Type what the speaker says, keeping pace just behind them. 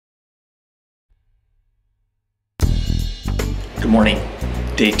morning,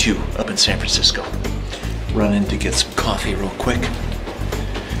 day 2 up in San Francisco. Run in to get some coffee real quick.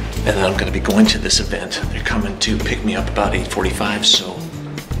 And then I'm gonna be going to this event. They're coming to pick me up about 8:45, so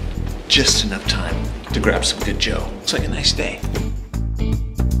just enough time to grab some good Joe. Looks like a nice day.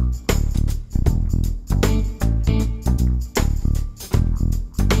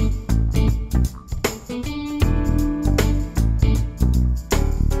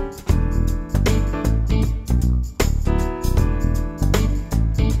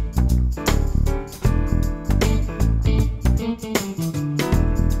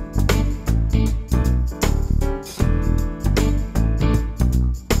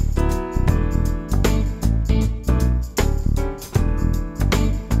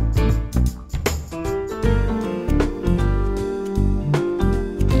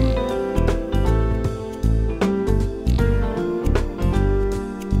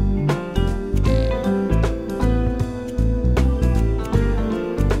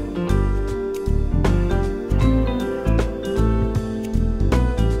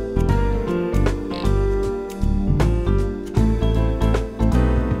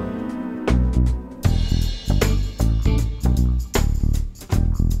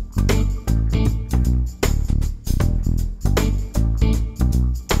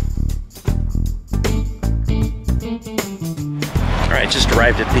 Just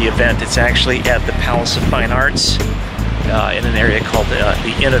arrived at the event. It's actually at the Palace of Fine Arts in an area called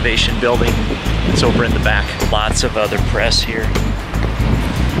the Innovation Building. It's over in the back. Lots of other press here.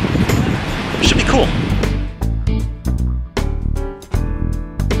 Should be cool.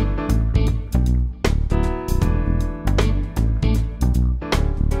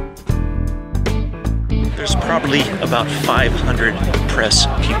 There's probably about 500 press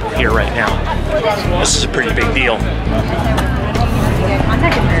people here right now. This is a pretty big deal.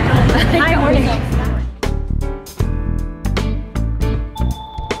 Hi, morning.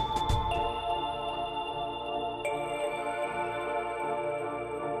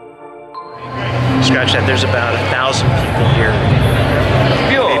 Scratch that, there's about 1,000 people here.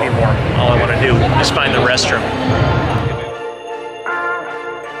 Maybe more. All I want to do is find the restroom.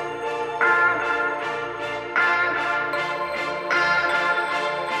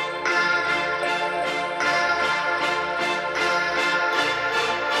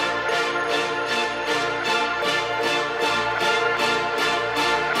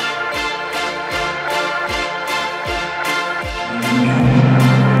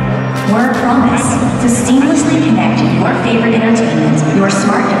 We're a promise to seamlessly connect your favorite entertainment, your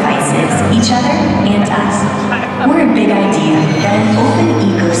smart devices, each other, and us. We're a big idea that an open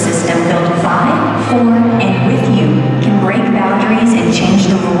ecosystem built by, for, and with you can break boundaries and change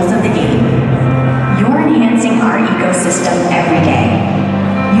the rules of the game. You're enhancing our ecosystem every day.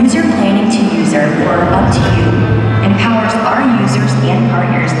 User planning to user, or up to you, empowers our users and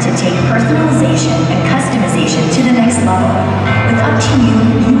partners to take personalization and customization to the next level. With Up to You,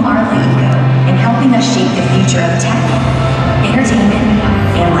 you are LeECO, and helping us shape the future of tech, entertainment,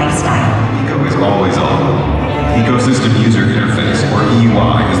 and lifestyle. LeECO is always on. Ecosystem User Interface, or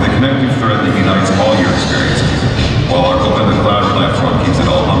EUI, is the connective thread that unites all your experiences, while our open-to-cloud platform keeps it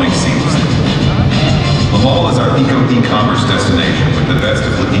all humming seamlessly. The mall is our eco e-commerce destination, with the best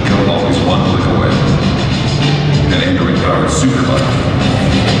of LeECO always one click away. An Android-powered SuperGiant,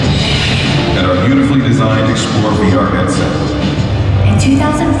 and our beautifully designed Explore VR headset. In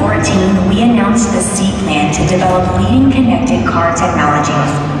 2014, we announced the SEE plan to develop leading connected car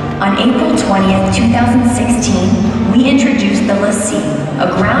technologies. On April 20th, 2016, we introduced the LeSEE, a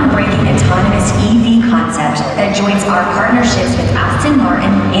groundbreaking autonomous EV concept that joins our partnerships with Aston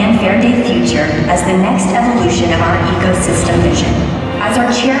Martin and Fairday Future as the next evolution of our ecosystem vision. As our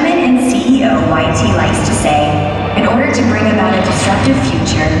chairman and CEO, YT, likes to say, in order to bring about a disruptive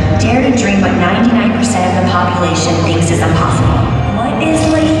future, dare to dream what 99% of the population thinks is impossible. What is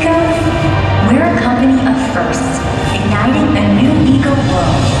LeECO? We're a company of firsts, igniting a new eco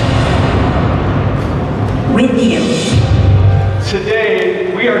world. With you.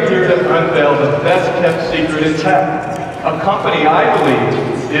 Today, we are here to unveil the best-kept secret in tech. A company I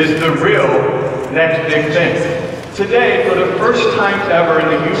believe is the real next big thing. Today, for the first time ever in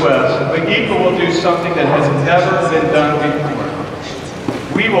the US, LeECO will do something that has never been done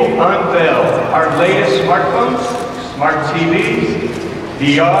before. We will unveil our latest smartphones, smart TVs,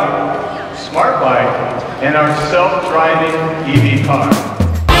 VR, smart bike, and our self-driving EV car.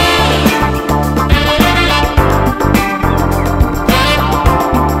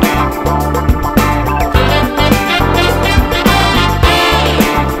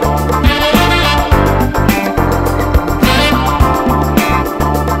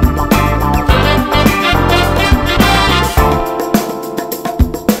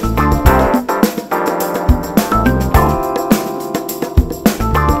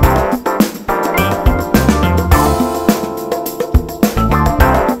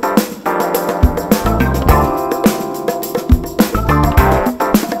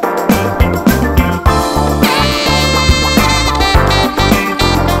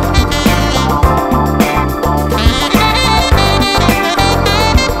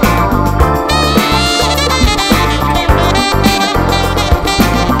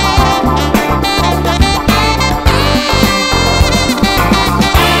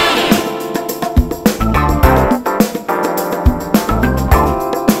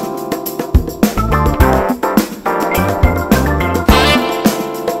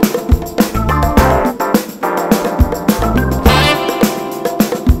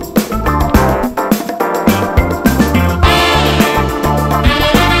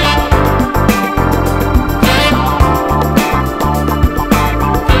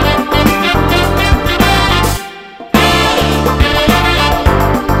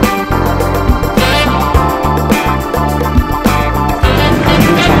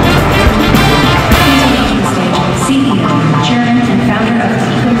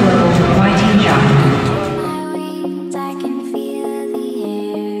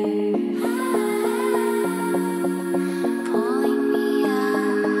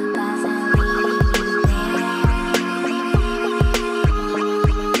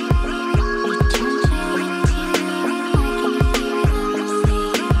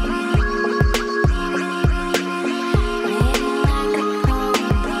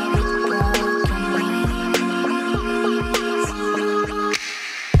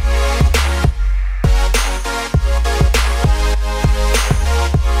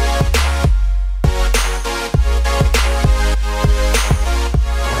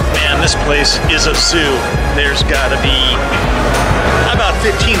 this place is a zoo. There's gotta be about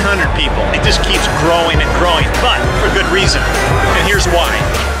 1,500 people. It just keeps growing and growing, but for good reason. And here's why.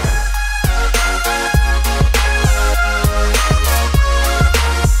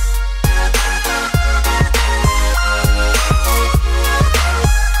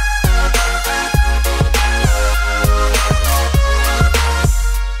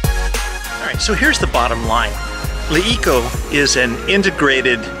 So here's the bottom line. LeECO is an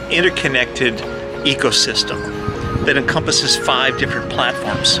integrated, interconnected ecosystem that encompasses 5 different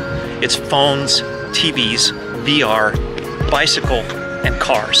platforms. It's phones, TVs, VR, bicycle, and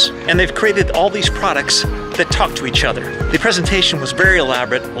cars. And they've created all these products that talk to each other. The presentation was very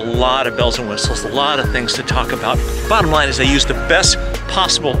elaborate, a lot of bells and whistles, a lot of things to talk about. Bottom line is they use the best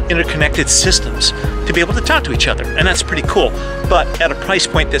possible interconnected systems to be able to talk to each other, and that's pretty cool, but at a price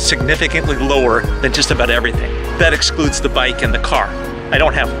point that's significantly lower than just about everything. That excludes the bike and the car. I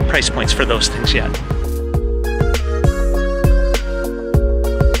don't have price points for those things yet.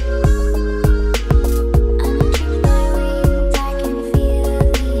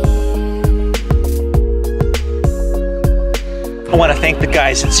 I want to thank the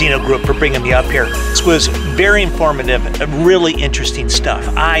guys at Xeno Group for bringing me up here. This was very informative, really interesting stuff.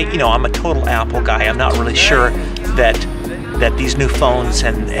 I'm a total Apple guy. I'm not really sure that these new phones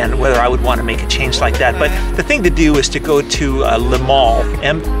and whether I would want to make a change like that. But the thing to do is to go to LeMall,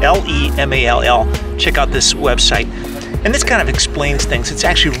 L-E-M-A-L-L, check out this website. And this kind of explains things. It's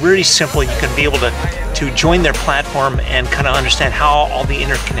actually really simple. You can be able to join their platform and kind of understand how all the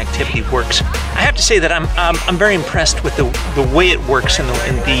interconnectivity works. I have to say that I'm very impressed with the way it works and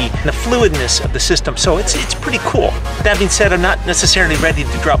the fluidness of the system. So it's pretty cool. That being said, I'm not necessarily ready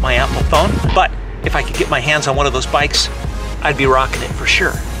to drop my Apple phone, but if I could get my hands on one of those bikes, I'd be rocking it for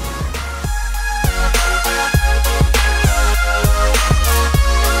sure.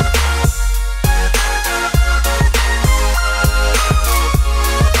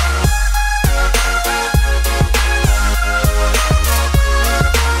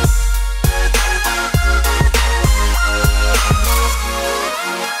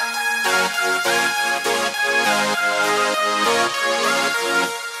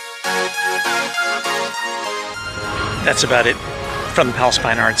 That's about it from the Palace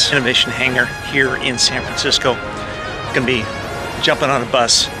Fine Arts Innovation Hangar here in San Francisco. Gonna be jumping on a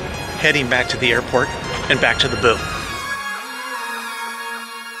bus, heading back to the airport and back to the booth.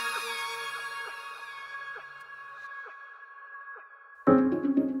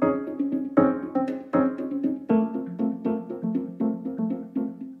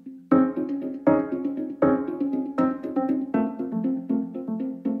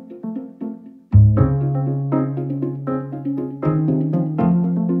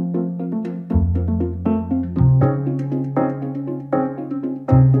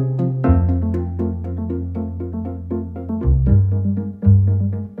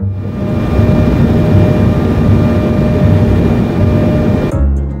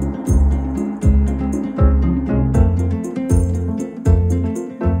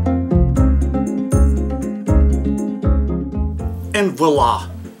 And voila,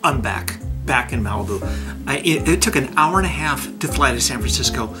 I'm back in Malibu. It took an hour and a half to fly to San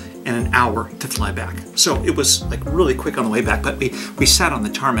Francisco and an hour to fly back. So it was like really quick on the way back, but we sat on the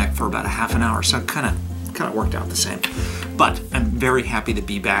tarmac for about a half an hour, so it kind of worked out the same. But I'm very happy to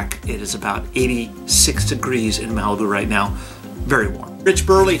be back. It is about 86 degrees in Malibu right now. Very warm. Rich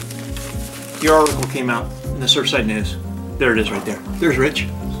Burley, your article came out in the Surfside News. There it is right there. There's Rich.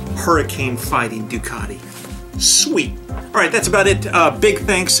 Hurricane fighting Ducati. Sweet. All right, that's about it. Big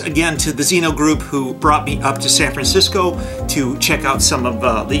thanks again to the Xeno Group who brought me up to San Francisco to check out some of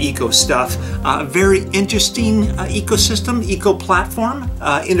the LeECO stuff. Very interesting ecosystem, eco-platform,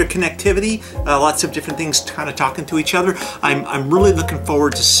 interconnectivity, lots of different things kind of talking to each other. I'm really looking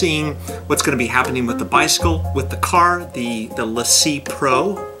forward to seeing what's going to be happening with the bicycle, with the car, the LeSEE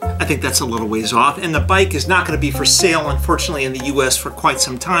Pro. I think that's a little ways off, and the bike is not going to be for sale, unfortunately, in the US for quite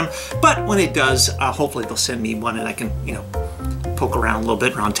some time, but when it does, hopefully they'll send me one and I can, poke around a little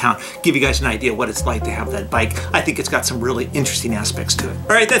bit around town, give you guys an idea what it's like to have that bike. I think it's got some really interesting aspects to it.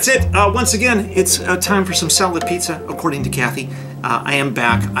 All right, that's it. Once again, it's time for some salad pizza, according to Kathy. I am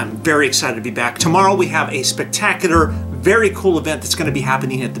back. I'm very excited to be back. Tomorrow we have a spectacular, very cool event that's going to be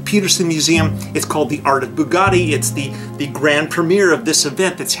happening at the Peterson Museum. It's called The Art of Bugatti. It's the grand premiere of this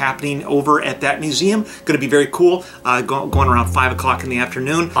event that's happening over at that museum. Going to be very cool, going around 5 o'clock in the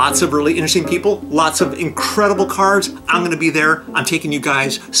afternoon. Lots of really interesting people, lots of incredible cars. I'm going to be there. I'm taking you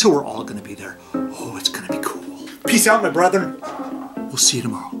guys, so we're all going to be there. Oh, it's going to be cool. Peace out, my brethren. We'll see you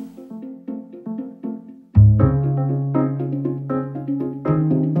tomorrow.